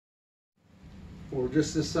or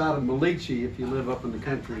just this side of Malichi if you live up in the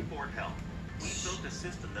country. We built a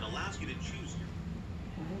system that allows you to choose.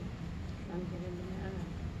 I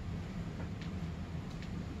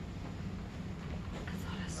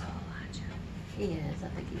thought I saw Elijah. He is. I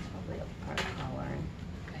think he's probably a part of coloring.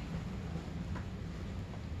 Okay.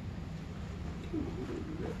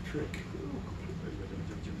 That trick.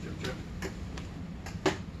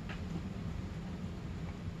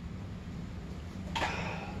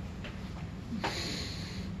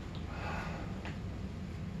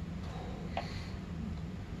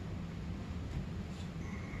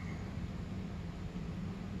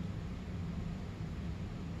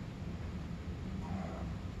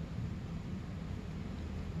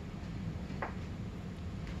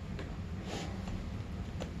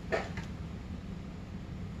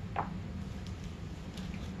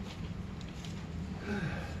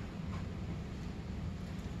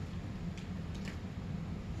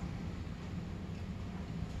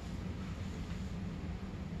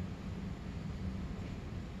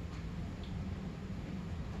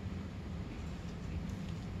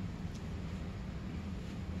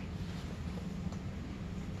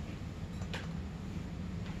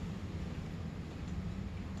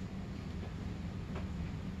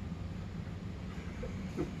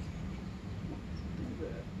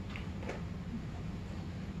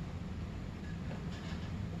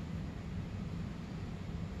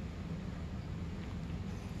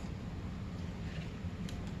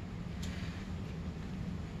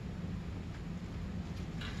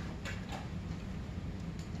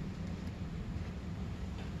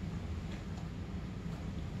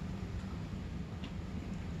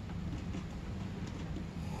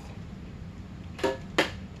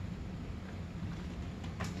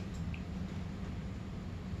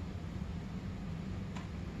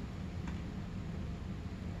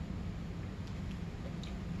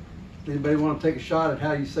 Anybody want to take a shot at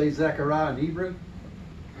how you say Zechariah in Hebrew?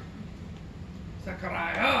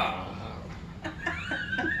 Zechariah.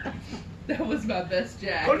 That was my best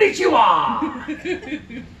Jack.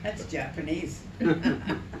 Konnichiwa! That's Japanese.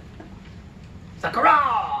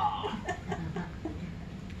 Zechariah!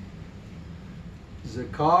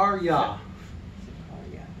 Zechariah.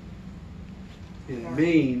 It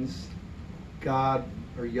means God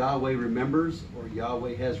or Yahweh remembers or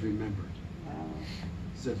Yahweh has remembered. Wow.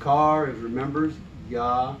 Zakar is remembers,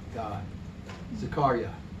 Yah, God. Zechariah.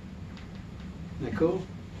 Isn't that cool?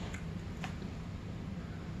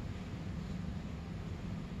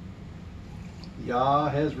 Yah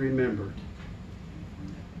has remembered.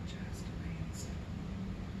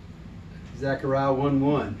 Zechariah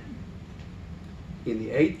 1:1. In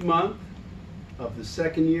the 8th month of the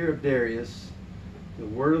 2nd year of Darius, the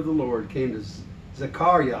word of the Lord came to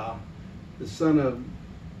Zechariah, the son of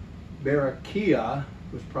Berechiah,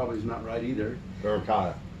 which probably is not right either.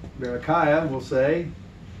 Berechiah. Berechiah will say,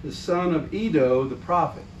 the son of Edo the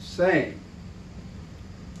prophet, saying,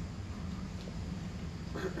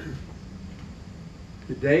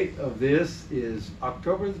 the date of this is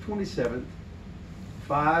October the 27th,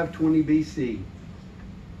 520 BC.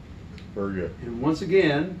 Very good. And once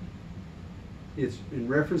again, it's in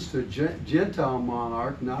reference to a Gentile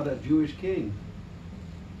monarch, not a Jewish king,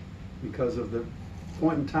 because of the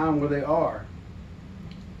point in time where they are.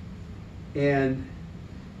 And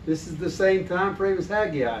this is the same time frame as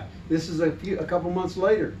Haggai. This is a couple months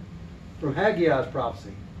later from Haggai's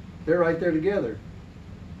prophecy. They're right there together.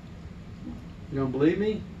 You don't believe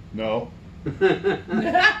me? No.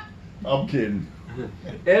 I'm kidding.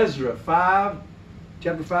 Ezra 5,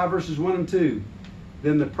 chapter 5, verses 1 and 2.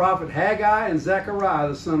 Then the prophet Haggai and Zechariah,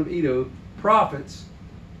 the son of Edo, prophets,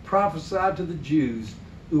 prophesied to the Jews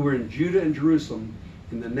who were in Judah and Jerusalem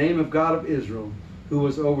in the name of God of Israel, who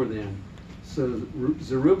was over them. So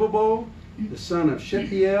Zerubbabel, the son of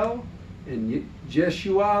Shealtiel, and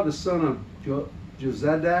Jeshua, the son of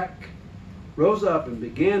Jozadak, rose up and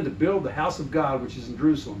began to build the house of God, which is in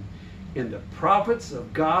Jerusalem. And the prophets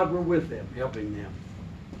of God were with them, helping them.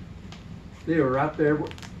 They were right there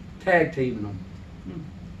tag teaming them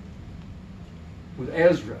with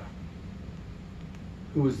Ezra,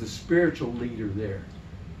 who was the spiritual leader there,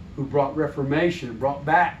 who brought reformation, brought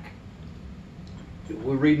back.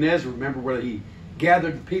 We read in Ezra, remember, where he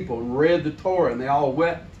gathered the people and read the Torah, and they all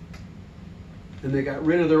wept. And they got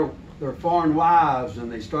rid of their foreign wives,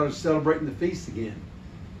 and they started celebrating the feast again.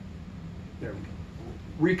 They're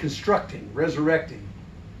reconstructing, resurrecting.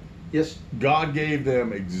 Yes? God gave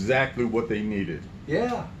them exactly what they needed.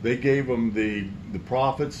 Yeah. They gave them the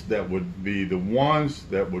prophets that would be the ones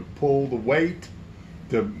that would pull the weight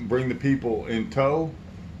to bring the people in tow,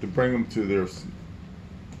 to bring them to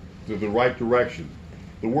the right direction.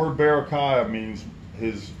 the word Berechiah means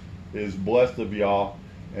his is blessed of Yah,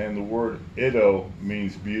 and the word Iddo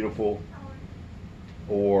means beautiful,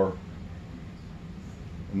 or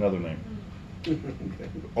another name.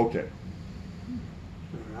 Okay.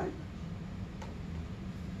 All right.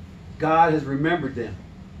 God has remembered them.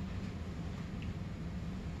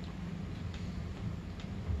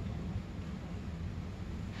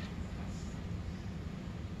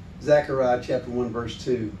 Zechariah chapter 1 verse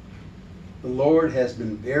 2. The Lord has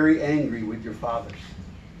been very angry with your fathers.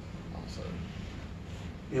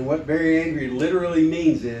 And what very angry literally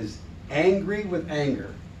means is angry with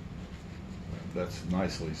anger. That's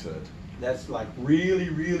nicely said. That's like really,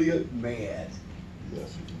 really mad.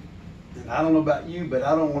 Yes. And I don't know about you, but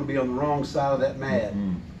I don't want to be on the wrong side of that mad.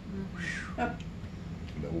 No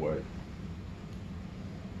way.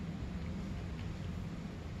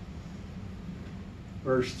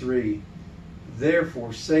 Verse 3.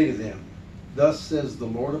 Therefore say to them, thus says the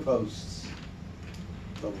Lord of hosts.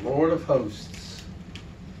 The Lord of hosts.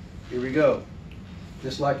 Here we go.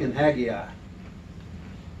 Just like in Haggai.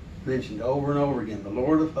 Mentioned over and over again. The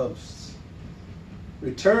Lord of hosts.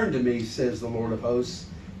 Return to me, says the Lord of hosts,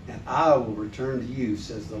 and I will return to you,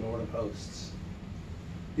 says the Lord of hosts.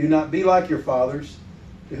 Do not be like your fathers,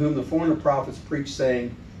 to whom the former prophets preached,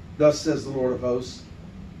 saying, thus says the Lord of hosts,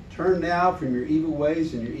 turn now from your evil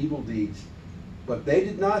ways and your evil deeds. But they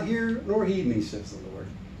did not hear nor heed me, says the Lord.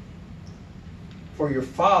 For your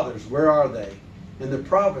fathers, where are they? And the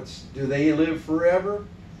prophets, do they live forever?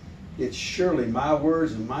 It's surely my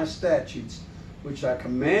words and my statutes, which I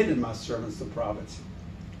commanded my servants the prophets.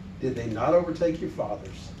 Did they not overtake your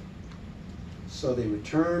fathers? So they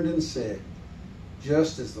returned and said,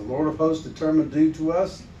 just as the Lord of hosts determined to do to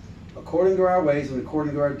us, according to our ways and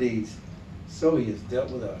according to our deeds, so he has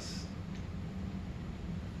dealt with us.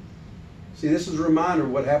 See, this is a reminder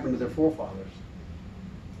of what happened to their forefathers.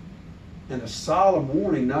 And a solemn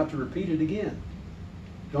warning not to repeat it again.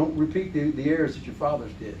 Don't repeat the errors that your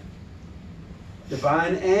fathers did.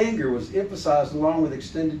 Divine anger was emphasized along with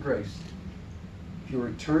extended grace. If you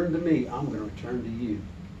return to me, I'm going to return to you.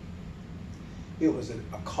 It was a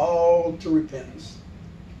call to repentance.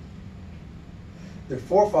 Their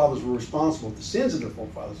forefathers were responsible, the sins of their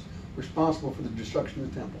forefathers were responsible for the destruction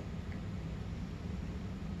of the temple.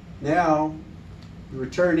 Now, the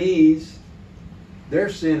returnees, their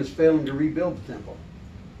sin is failing to rebuild the temple.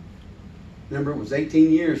 Remember, it was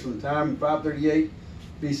 18 years from the time 538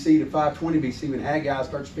 BC to 520 BC when Haggai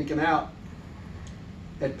started speaking out.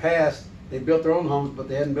 Had passed, they built their own homes, but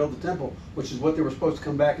they hadn't built the temple, which is what they were supposed to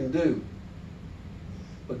come back and do.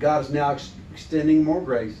 But God is now extending more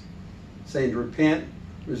grace, saying to repent,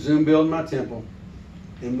 resume building my temple,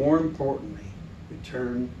 and more importantly,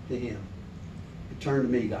 return to him. Return to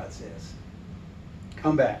me, God says.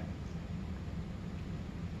 Come back.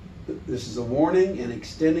 This is a warning and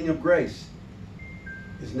extending of grace.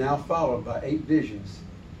 Is now followed by 8 visions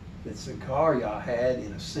that Zechariah had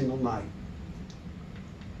in a single night.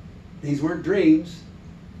 These weren't dreams.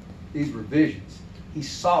 These were visions. He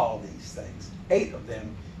saw these things. 8 of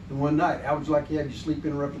them in one night. How would you like to have your sleep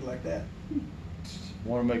interrupted like that? I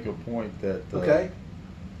want to make a point that Okay.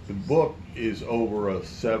 the book is over a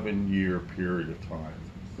 7-year period of time.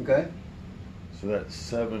 Okay. So that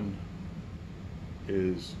 7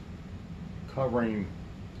 is covering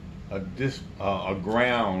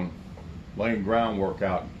laying groundwork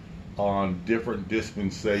out on different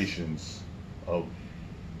dispensations of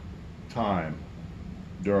time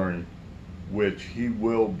during which he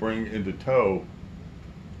will bring into tow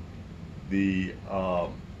the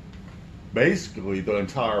basically the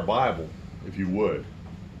entire Bible, if you would.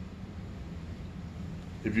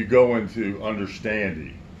 If you go into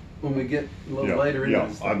understanding. When we get a little later into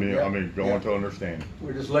this thing. I mean, go into understanding.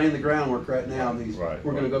 We're just laying the groundwork right now. Right,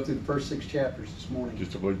 we're going to go through the first 6 chapters this morning.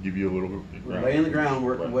 Just to give you a little. We're laying the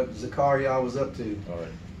groundwork of what Zechariah was up to. All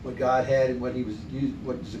right. What God had and what he was used,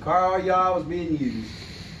 what Zechariah was being used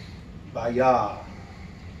by Yah.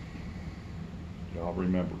 Y'all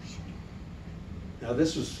remembers. Now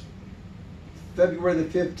this was February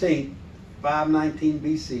the 15th, 519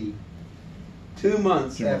 BC, 2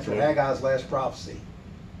 months 2 months after later. Haggai's last prophecy.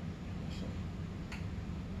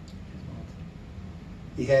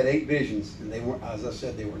 He had 8 visions, and they weren't, as I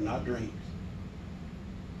said, they were not dreams.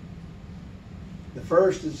 The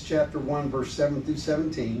first is chapter 1, verse 7 through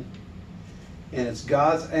 17, and it's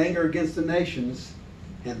God's anger against the nations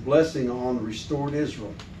and blessing on restored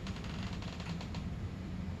Israel.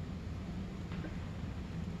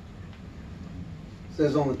 It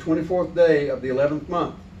says on the 24th day of the 11th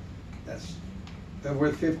month, that's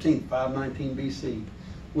February 15th, 519 BC,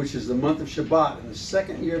 which is the month of Shabbat in the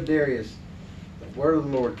 2nd year of Darius, the the word of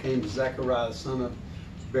the Lord came to Zechariah, the son of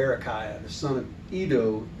Berechiah, the son of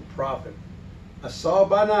Edo, the prophet. I saw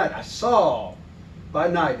by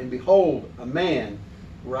night, and behold, a man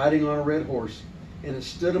riding on a red horse, and it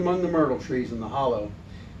stood among the myrtle trees in the hollow,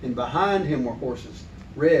 and behind him were horses,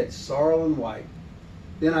 red, sorrel, and white.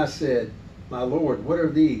 Then I said, My Lord, what are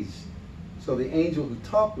these? So the angel who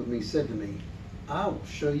talked with me said to me, I will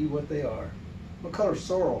show you what they are. What color is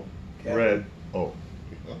sorrel, Captain? Red. Oh.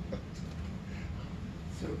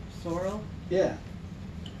 So, sorrel? Yeah.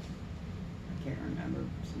 I can't remember.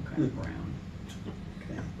 Some kind of brown.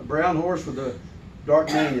 Okay. A brown horse with a dark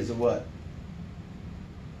mane is a what?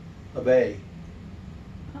 A bay.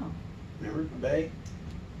 Oh. Remember? A bay?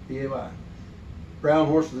 B-A-Y. Brown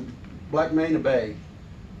horse with a black mane, a bay.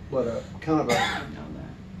 But a kind of I a, didn't know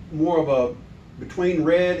that. more of a, between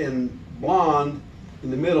red and blonde,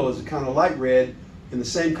 in the middle is a kind of light red, in the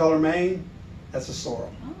same color mane, that's a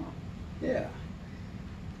sorrel. Oh. Yeah.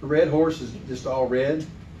 A red horse is just all red.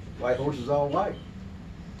 White horse is all white.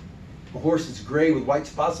 A horse that's gray with white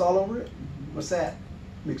spots all over it, what's that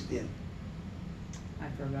mixed in? I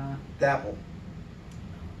forgot. Dapple.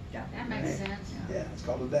 Yeah. That makes sense. Yeah, it's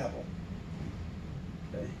called a dapple.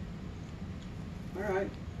 Okay. All right.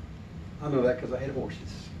 I know that because I had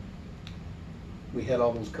horses. We had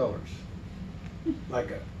all those colors.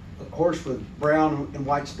 Like a horse with brown and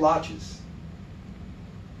white splotches.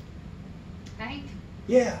 Paint?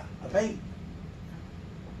 Yeah, a paint.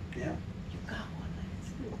 Yeah. You got one.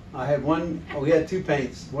 That's good. I had one, we had two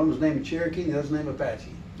paints. One was named Cherokee and the other was named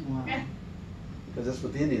Apache. Wow. Because that's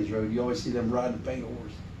what the Indians rode. You always see them riding a paint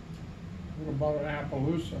horse. What about an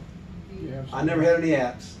Appaloosa? Do you have I some- never had any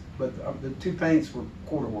apps, but the two paints were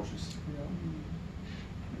quarter horses.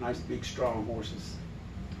 Yeah. Nice, big, strong horses.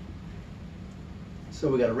 So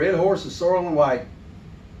we got a red horse, a sorrel, and white.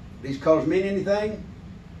 These colors mean anything?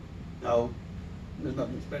 No. There's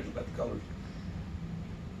nothing special about the colors.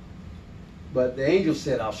 But the angel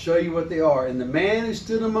said, I'll show you what they are. And the man who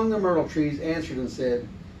stood among the myrtle trees answered and said,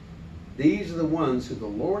 These are the ones who the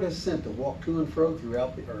Lord has sent to walk to and fro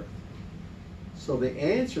throughout the earth. So they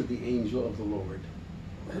answered the angel of the Lord,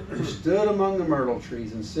 who stood among the myrtle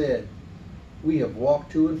trees, and said, We have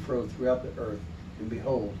walked to and fro throughout the earth, and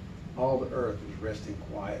behold, all the earth is resting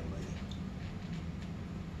quietly.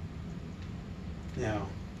 Now,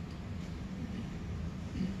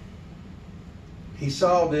 he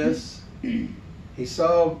saw this. He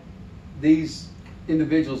saw these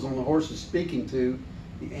individuals on the horses speaking to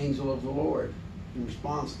the angel of the Lord in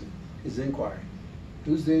response to his inquiry.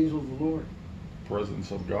 Who's the angel of the Lord?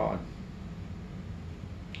 Presence of God.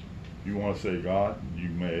 You want to say God, you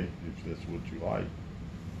may, if that's what you like.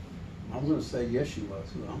 I'm going to say Yeshua.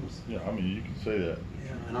 So I'm gonna say, Yeah, I mean, you can say that.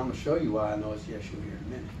 yeah, and I'm going to show you why I know it's Yeshua here in a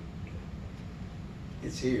minute.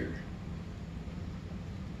 It's here.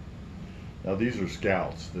 Now these are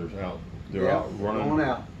scouts. They're Yeah, out running. Going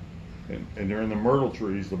out. And they're in the myrtle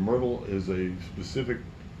trees. The myrtle is a specific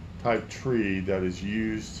type tree that is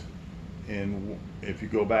used in, if you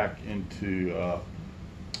go back into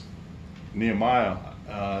Nehemiah,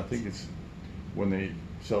 I think it's when they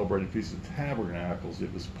celebrated Feast of Tabernacles,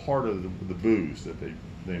 it was part of the booze that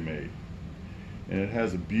they made. And it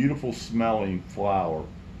has a beautiful smelling flower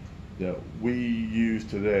that we use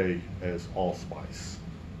today as allspice.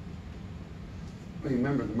 Well,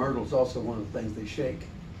 remember, the myrtle is also one of the things they shake.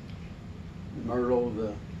 The myrtle,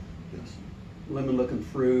 the lemon-looking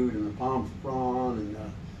fruit, and the palm frond,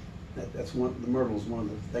 and that's one. The myrtle is one of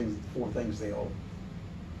the things, 4 things they hold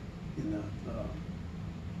in the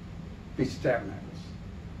Feast of Tabernacles.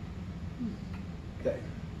 Okay,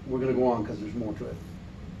 we're going to go on because there's more to it.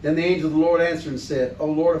 Then the angel of the Lord answered and said, O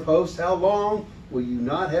Lord of hosts, how long will you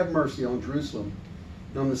not have mercy on Jerusalem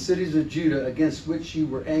and on the cities of Judah against which you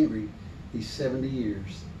were angry these 70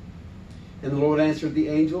 years? And the Lord answered the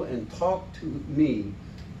angel and talked to me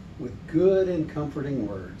with good and comforting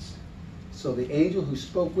words. So the angel who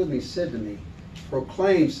spoke with me said to me,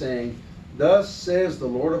 Proclaim, saying, Thus says the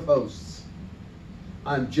Lord of hosts,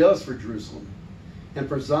 I am jealous for Jerusalem and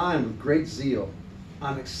for Zion with great zeal.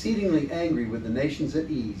 I'm exceedingly angry with the nations at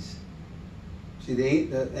ease. See,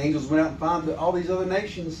 the angels went out and found that all these other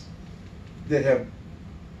nations that have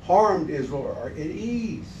harmed Israel are at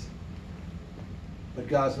ease. But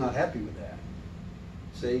God's not happy with that.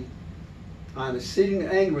 See? I'm exceedingly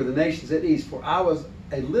angry with the nations at ease, for I was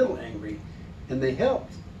a little angry, and they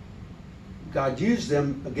helped. God used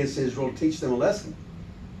them against Israel to teach them a lesson,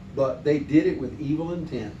 but they did it with evil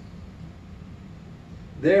intent.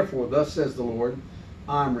 Therefore, thus says the Lord,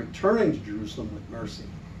 I am returning to Jerusalem with mercy.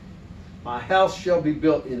 My house shall be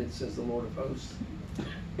built in it, says the Lord of hosts,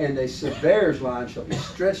 and a surveyor's line shall be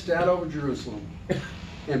stretched out over Jerusalem.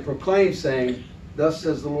 and proclaim, saying, Thus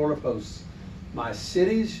says the Lord of hosts, my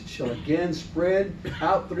cities shall again spread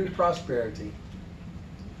out through prosperity.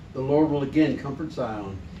 The Lord will again comfort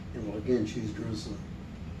Zion and will again choose Jerusalem.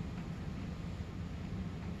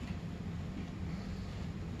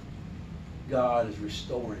 God is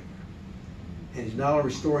restoring. And he's not only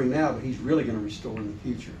restoring now, but he's really going to restore in the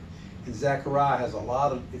future. And Zechariah has a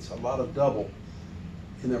lot of double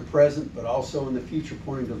in their present, but also in the future,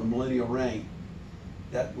 pointing to the millennial reign.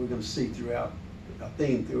 That we're going to see throughout, a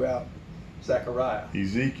theme throughout Zechariah.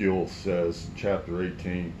 Ezekiel says, chapter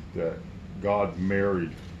 18, that God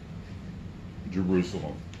married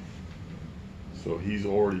Jerusalem. So he's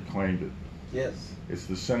already claimed it. Yes. It's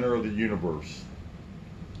the center of the universe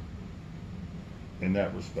in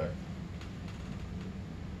that respect.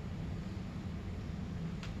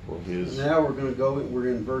 For his. And now we're going to go, we're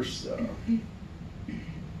in verse, let's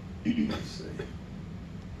see.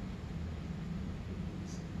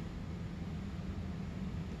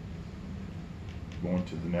 Going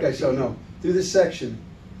to the next. Okay, so no, through this section,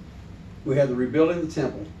 we have the rebuilding of the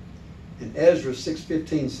temple. And Ezra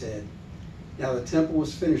 6:15 said, Now the temple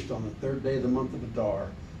was finished on the third day of the month of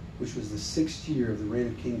Adar, which was the 6th year of the reign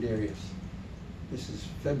of King Darius. This is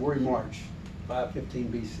February, March, 515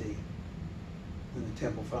 BC, when the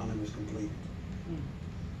temple finally was completed.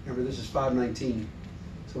 Remember, this is 519,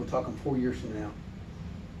 so we're talking 4 years from now.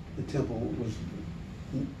 The temple was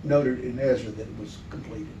noted in Ezra that it was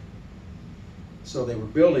completed. So they were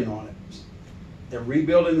building on it. They're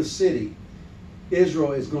rebuilding the city.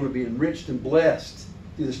 Israel is going to be enriched and blessed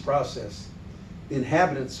through this process. The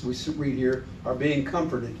inhabitants, we read here, are being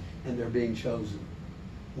comforted, and they're being chosen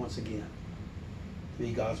once again to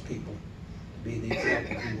be God's people, to be the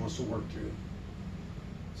example he wants to work through.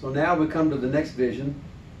 So now we come to the next vision,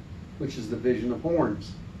 which is the vision of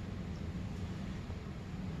horns.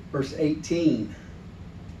 Verse 18.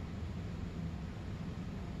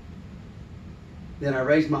 Then I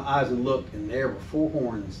raised my eyes and looked, and there were 4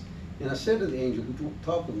 horns. And I said to the angel who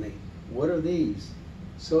talked with me, What are these?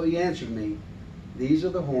 So he answered me, These are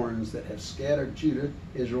the horns that have scattered Judah,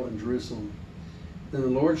 Israel, and Jerusalem. Then the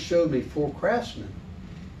Lord showed me 4 craftsmen.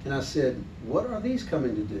 And I said, What are these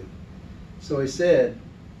coming to do? So he said,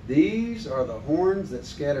 These are the horns that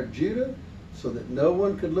scattered Judah, so that no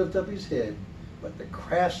one could lift up his head. But the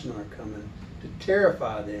craftsmen are coming to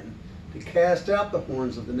terrify them, to cast out the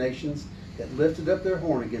horns of the nations that lifted up their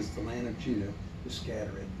horn against the land of Judah, to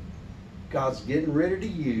scatter it. God's getting ready to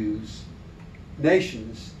use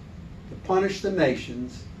nations to punish the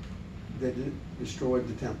nations that destroyed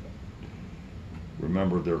the temple.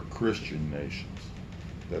 Remember, they're Christian nations.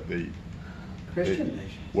 That Christian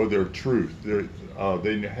nations. Well, they're truth. They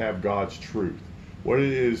have God's truth. What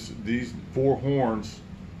it is, these 4 horns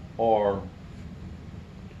are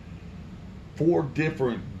 4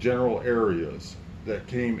 different general areas that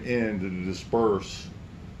came in to disperse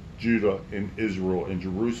Judah and Israel and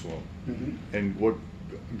Jerusalem. Mm-hmm. And what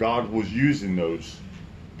God was using those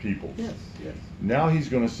people. Yes, yes. Now he's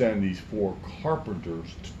going to send these 4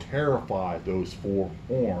 carpenters to terrify those 4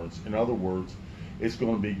 horns. In other words, it's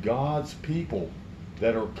going to be God's people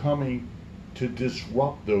that are coming to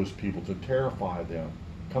disrupt those people, to terrify them,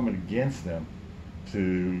 coming against them,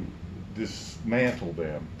 to dismantle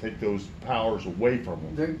them, take those powers away from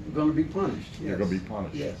them. They're going to be punished. Yes. They're going to be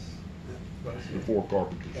punished. Yes. The 4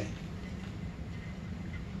 carpenters. Okay.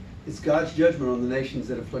 It's God's judgment on the nations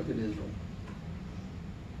that afflicted Israel.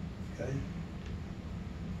 Okay.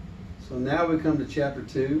 So now we come to chapter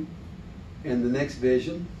 2 and the next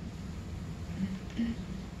vision.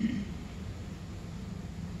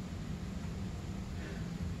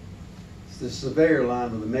 It's the surveyor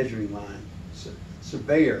line with a measuring line.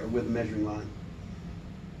 Surveyor with a measuring line.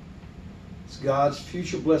 It's God's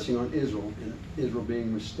future blessing on Israel and Israel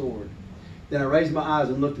being restored. Then I raised my eyes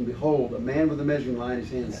and looked, and behold, a man with a measuring line in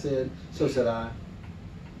his hand said, So said I.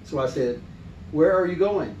 So I said, Where are you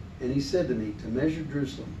going? And he said to me, To measure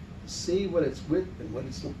Jerusalem, see what its width and what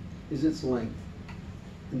is its length.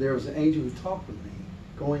 And there was an angel who talked with me,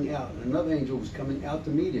 going out, and another angel was coming out to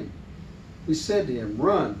meet him, who said to him,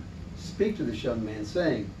 Run, speak to this young man,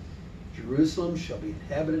 saying, Jerusalem shall be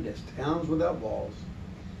inhabited as towns without walls,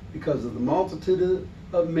 because of the multitude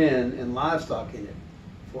of men and livestock in it.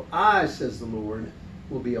 For I, says the Lord,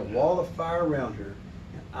 will be a wall of fire around her,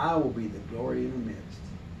 and I will be the glory in her midst.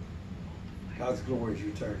 God's glory is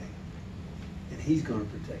returning, and he's going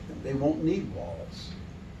to protect them. They won't need walls,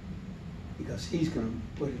 because he's going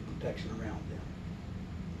to put his protection around them.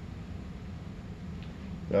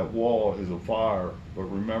 That wall is a fire, but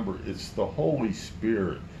remember, it's the Holy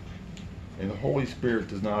Spirit. And the Holy Spirit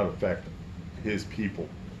does not affect his people.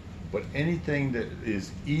 But anything that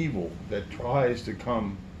is evil that tries to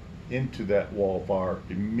come into that wall of fire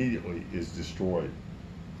immediately is destroyed.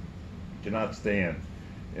 Cannot stand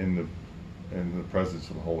in the presence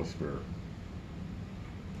of the Holy Spirit.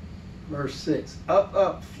 Verse 6. Up,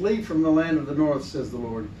 up, flee from the land of the north, says the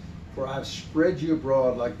Lord. For I've spread you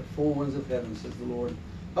abroad like the four winds of heaven, says the Lord.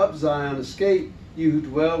 Up, Zion, escape, you who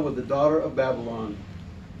dwell with the daughter of Babylon.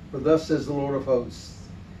 For thus says the Lord of hosts,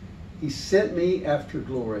 He sent me after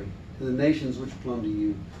glory to the nations which plunder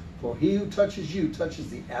you. For he who touches you touches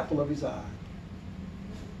the apple of his eye.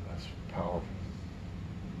 That's powerful.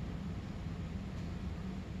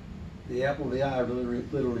 The apple of the eye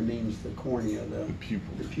literally means the cornea, The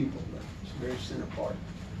pupil. the pupil, the very center part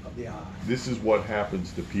of the eye. This is what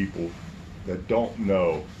happens to people that don't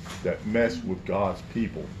know, that mess with God's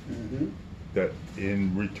people. Mm-hmm. That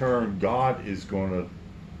in return, God is going to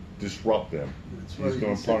disrupt them. That's what He's he's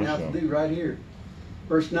going to setting punish out them. to do right here.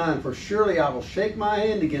 Verse 9, for surely I will shake my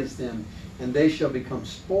hand against them, and they shall become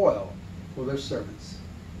spoil for their servants.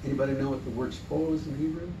 Anybody know what the word spoil is in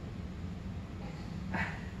Hebrew?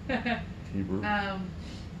 Hebrew.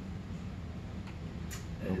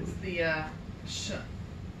 It's the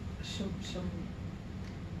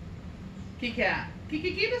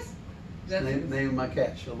Kikikibus? That's Name of my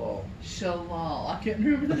cat, Shalal. Shalal. I can't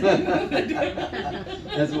remember the name of it.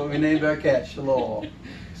 That's what we named our cat, Shalal.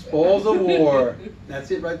 Spoils of war.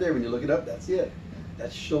 That's it right there. When you look it up, that's it.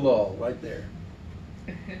 That's Shalal right there.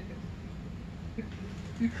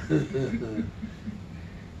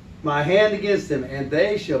 My hand against them, and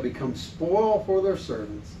they shall become spoil for their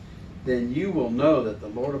servants. Then you will know that the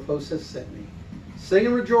Lord of hosts has sent me. Sing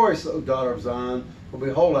and rejoice, O daughter of Zion, for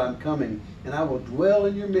behold, I am coming, and I will dwell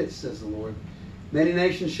in your midst, says the Lord. Many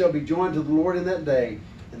nations shall be joined to the Lord in that day,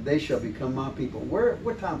 and they shall become my people.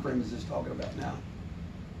 What time frame is this talking about now?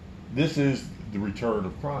 This is the return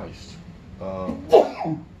of Christ.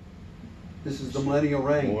 This is the millennial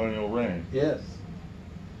reign. Millennial reign. Yes.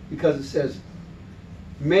 Because it says,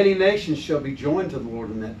 many nations shall be joined to the Lord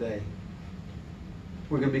in that day.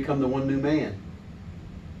 We're going to become the one new man.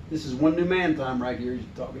 This is one new man time right here he's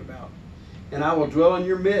talking about. And I will dwell in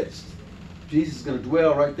your midst. Jesus is going to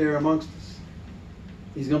dwell right there amongst us.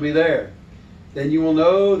 He's going to be there. Then you will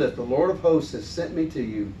know that the Lord of hosts has sent me to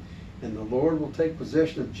you, and the Lord will take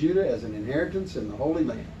possession of Judah as an inheritance in the Holy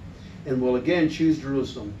Land, and will again choose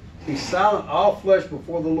Jerusalem. Be silent, all flesh,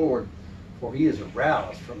 before the Lord, for he is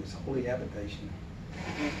aroused from his holy habitation.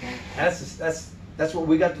 That's what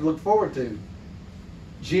we got to look forward to.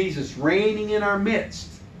 Jesus reigning in our midst.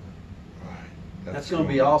 Right. That's going to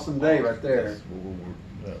be an awesome day right there. That's what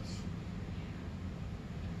yes.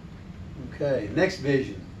 Okay, next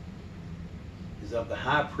vision is of the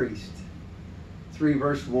high priest. 3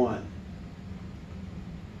 verse 1.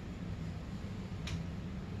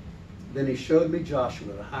 Then he showed me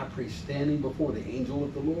Joshua, the high priest, standing before the angel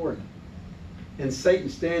of the Lord, and Satan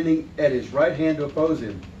standing at his right hand to oppose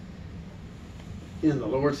him. And the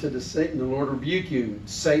Lord said to Satan, the Lord rebuke you,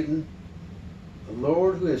 Satan. The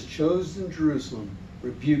Lord who has chosen Jerusalem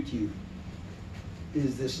rebuke you.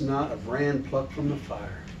 Is this not a brand plucked from the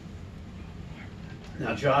fire?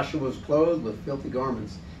 Now Joshua was clothed with filthy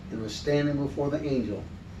garments and was standing before the angel.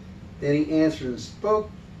 Then he answered and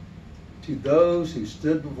spoke to those who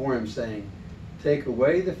stood before him, saying, take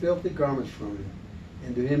away the filthy garments from him.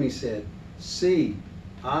 And to him he said, see,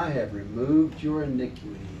 I have removed your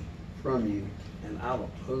iniquity from you, and I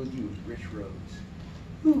will clothe you with rich robes.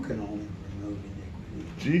 Who can only remove iniquity?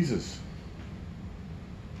 Jesus.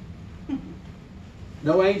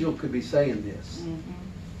 No angel could be saying this.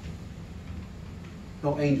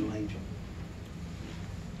 No angel.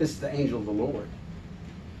 This is the angel of the Lord.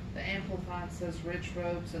 The Amplified says rich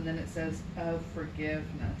robes, and then it says of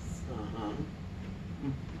forgiveness. Uh-huh.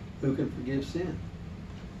 Who can forgive sin?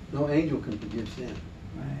 No angel can forgive sin.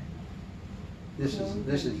 Right. This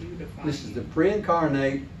is the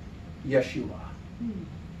pre-incarnate Yeshua.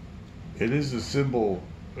 It is a symbol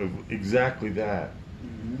of exactly that.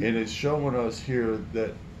 Mm-hmm. And it's showing us here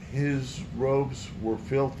that his robes were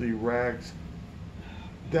filthy rags.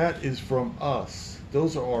 That is from us.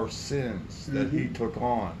 Those are our sins that he took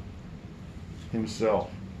on himself.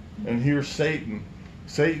 And here's Satan.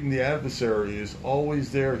 Satan, the adversary, is always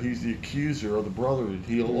there. He's the accuser of the brotherhood.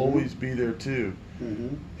 He'll always be there too.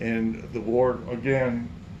 Mm-hmm. And the Lord, again,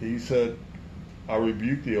 he said, I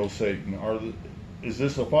rebuke thee, O Satan. Is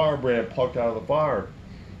this a firebrand plucked out of the fire?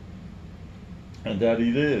 And that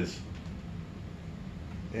it is.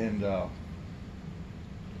 And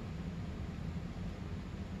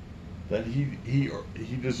that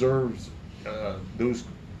he deserves those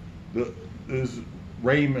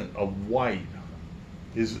raiment of white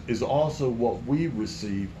is also what we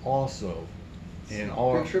receive also in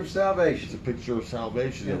our Picture of it's a salvation. picture of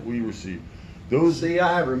salvation Yeah. that we receive. Those See,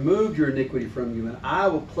 I have removed your iniquity from you, and I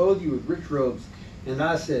will clothe you with rich robes. And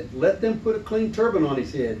I said, let them put a clean turban on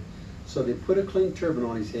his head. So they put a clean turban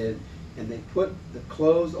on his head, and they put the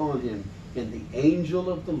clothes on him. And the angel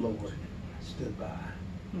of the Lord stood by.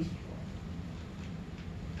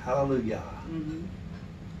 Hallelujah. Mhm.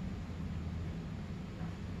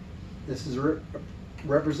 This is a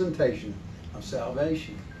representation of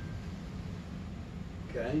salvation.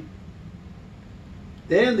 Okay?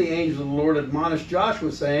 Then the angel of the Lord admonished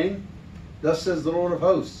Joshua, saying, thus says the Lord of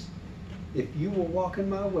hosts, if you will walk in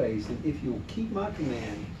my ways, and if you will keep my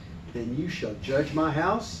command, then you shall judge my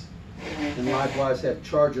house, and likewise have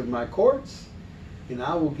charge of my courts, and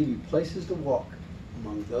I will give you places to walk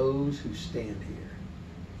among those who stand here.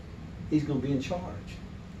 He's going to be in charge.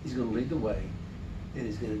 He's going to lead the way, and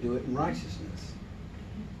he's going to do it in righteousness.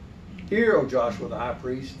 Hear, O Joshua the high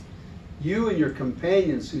priest, you and your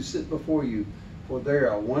companions who sit before you, for they are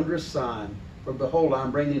a wondrous sign. For behold, I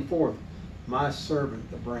am bringing forth my servant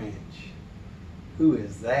the branch. Who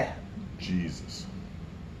is that? Jesus.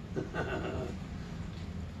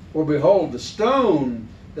 For behold, the stone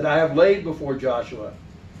that I have laid before Joshua,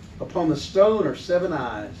 upon the stone are 7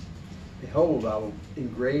 eyes. Behold, I will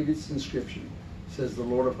engrave its inscription, says the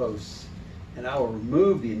Lord of hosts, and I will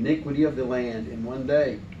remove the iniquity of the land in one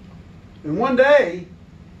day. In one day?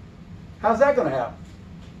 How's that going to happen?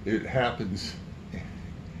 It happens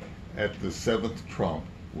at the 7th trump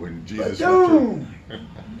when Jesus Boom! returned.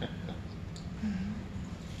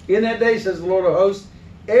 In that day, says the Lord of hosts,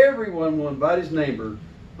 everyone will invite his neighbor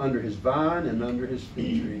under his vine and under his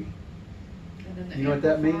fig tree. And in the You know what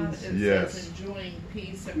that Amplified, means? It Yes. says enjoying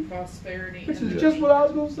peace and prosperity. This in is the just what I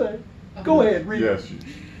was kingdom. going to say. Go ahead, read Yes. it.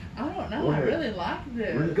 I don't know. Go I ahead. really like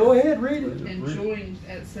this. Go ahead, read it. Enjoying,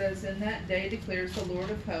 it says, in that day declares the Lord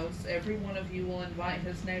of hosts, every one of you will invite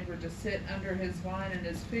his neighbor to sit under his vine and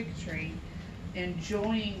his fig tree,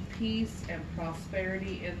 enjoying peace and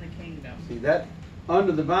prosperity in the kingdom. See that?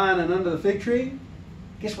 Under the vine and under the fig tree?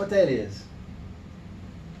 Guess what that is?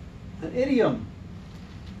 An idiom.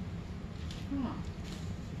 Huh.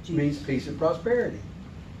 Means peace and prosperity.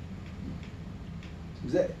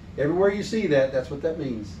 Is that, everywhere you see that, that's what that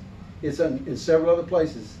means. It's in several other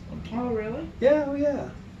places. Oh, really? Yeah, oh yeah.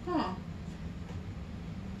 Huh.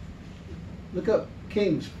 Look up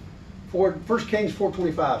Kings 4, 1 Kings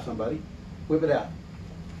 4:25, somebody. Whip it out.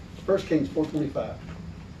 1 Kings 4:25.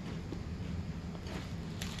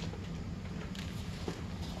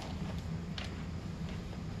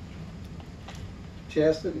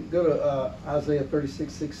 Chester, go to Isaiah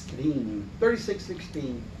 36:16.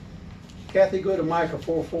 36:16. Kathy, go to Micah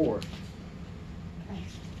 4:4.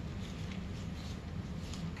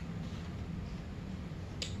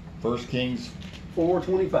 First Kings,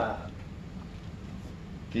 4:25.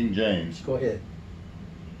 King James. Go ahead.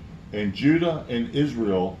 And Judah and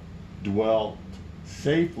Israel dwelt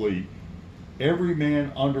safely, every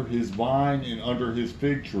man under his vine and under his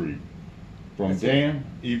fig tree, from That's it. Dan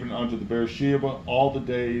even unto the Beersheba, all the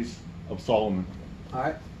days of Solomon. All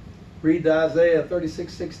right. Read Isaiah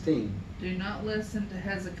 36:16. Do not listen to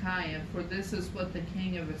Hezekiah, for this is what the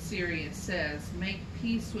king of Assyria says. Make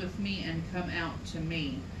peace with me and come out to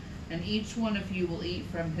me. And each one of you will eat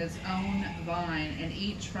from his own vine, and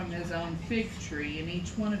each from his own fig tree, and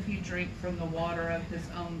each one of you drink from the water of his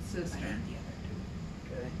own cistern.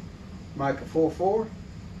 Okay. Micah 4:4.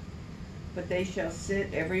 But they shall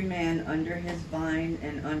sit every man under his vine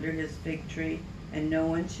and under his fig tree, and no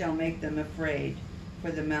one shall make them afraid,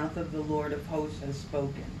 for the mouth of the Lord of hosts has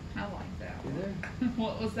spoken. I like that You one. there?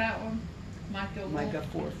 What was that one? Micah Micah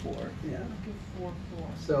 4:4. Yeah. Micah 4:4.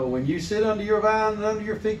 So when you sit under your vine and under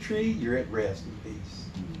your fig tree, you're at rest and peace.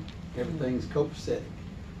 Everything's copacetic.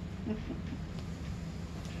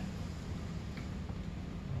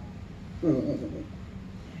 And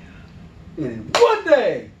in one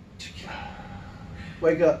day,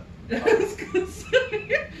 wake up. I was gonna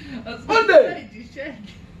say, Monday! do you shake?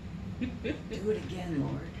 Do it again,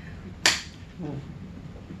 Lord.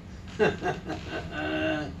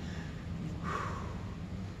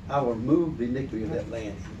 I will remove the iniquity of that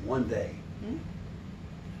land in one day. Hmm?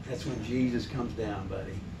 That's when Jesus comes down,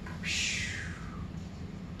 buddy.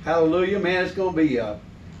 Hallelujah, man, it's going to be a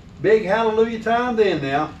big hallelujah time then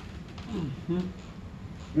now.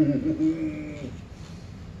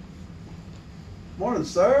 Morning,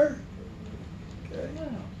 sir. Okay.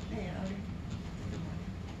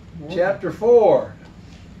 Chapter 4.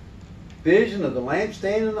 Vision of the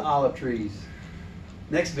lampstand and the olive trees.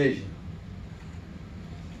 Next vision.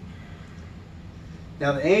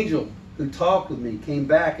 Now the angel who talked with me came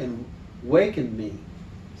back and wakened me.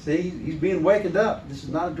 See, he's being wakened up. This is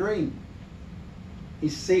not a dream.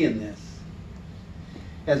 He's seeing this.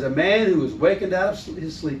 As a man who was wakened out of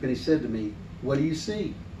his sleep, and he said to me, what do you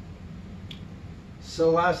see?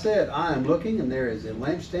 So I said, I am looking, and there is a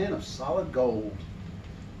lampstand of solid gold,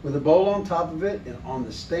 with a bowl on top of it, and on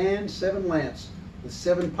the stand 7 lamps, with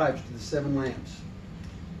 7 pipes to the 7 lamps.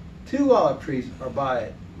 2 olive trees are by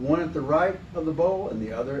it, one at the right of the bowl, and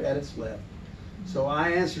the other at its left. So I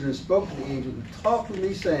answered and spoke to the angel who talked with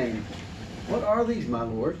me, saying, what are these, my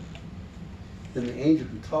Lord? Then the angel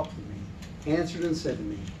who talked with me answered and said to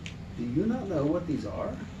me, do you not know what these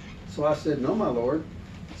are? So I said, no, my Lord.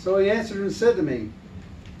 So he answered and said to me,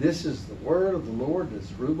 this is the word of the Lord to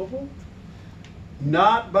Zerubbabel,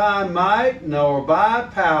 not by might nor by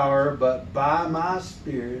power, but by my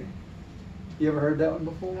spirit. You ever heard that one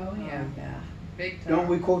before? Oh yeah. Yeah. Big time. Don't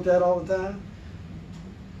we quote that all the time?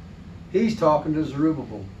 He's talking to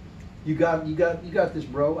Zerubbabel. You got this,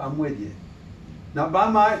 bro. I'm with you. Not by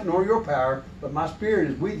might nor your power, but my spirit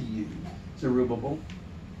is with you, Zerubbabel.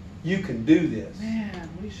 You can do this. Man,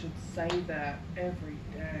 we should say that every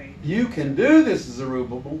day. You can do this,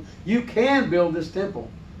 Zerubbabel. You can build this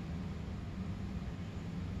temple.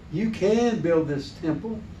 You can build this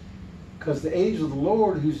temple because the angel of the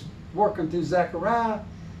Lord who's working through Zechariah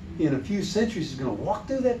in a few centuries is going to walk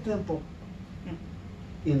through that temple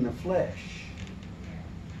in the flesh.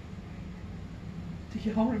 Do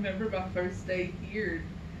y'all remember my first day here?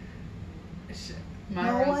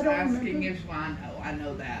 Myra No, I was don't asking remember. if, well, I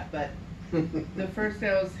know that, but the first day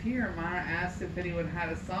I was here, Myra asked if anyone had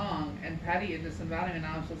a song, and Patty had just invited me, and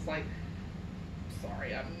I was just like,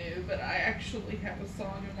 sorry, I'm new, but I actually have a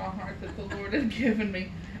song in my heart that the Lord had given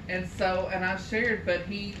me. And so, and I shared, but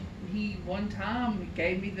he one time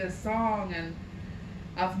gave me this song, and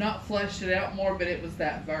I've not fleshed it out more, but it was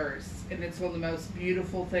that verse. And it's one of the most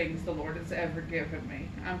beautiful things the Lord has ever given me.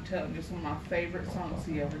 I'm telling you, it's one of my favorite songs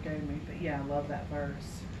he ever gave me. But yeah, I love that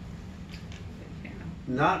verse. But yeah.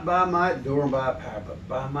 Not by might nor by power, but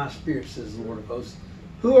by my spirit, says the Lord of hosts.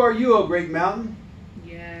 Who are you, O great mountain?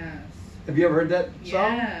 Yes. Have you ever heard that song?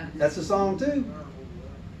 Yeah. That's a song too.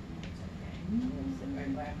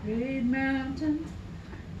 Great mountain,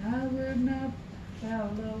 I would not bow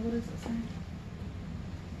low. What does it say?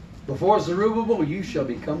 Before Zerubbabel you shall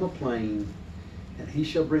become a plain, and he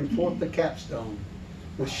shall bring forth the capstone,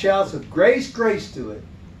 with shouts of grace, grace to it.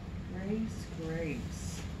 Grace,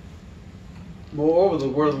 grace. Moreover, the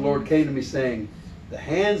word of the Lord came to me, saying, the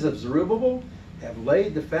hands of Zerubbabel have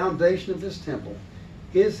laid the foundation of this temple.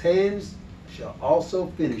 His hands shall also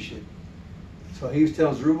finish it. So he was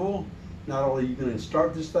telling Zerubbabel, not only are you going to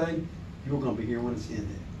start this thing, you're going to be here when it's ended.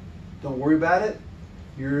 Don't worry about it.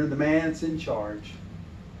 You're the man that's in charge.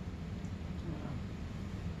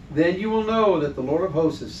 Then you will know that the Lord of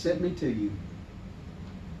hosts has sent me to you.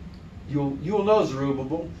 You'll know,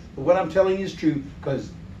 Zerubbabel, but what I'm telling you is true,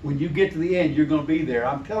 because when you get to the end, you're going to be there.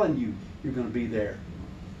 I'm telling you, you're going to be there.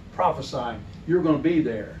 Prophesying, you're going to be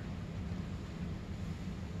there.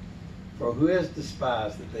 For who has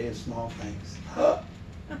despised the day of small things?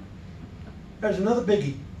 There's another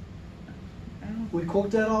biggie. Oh, We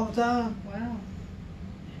quote that all the time. wow.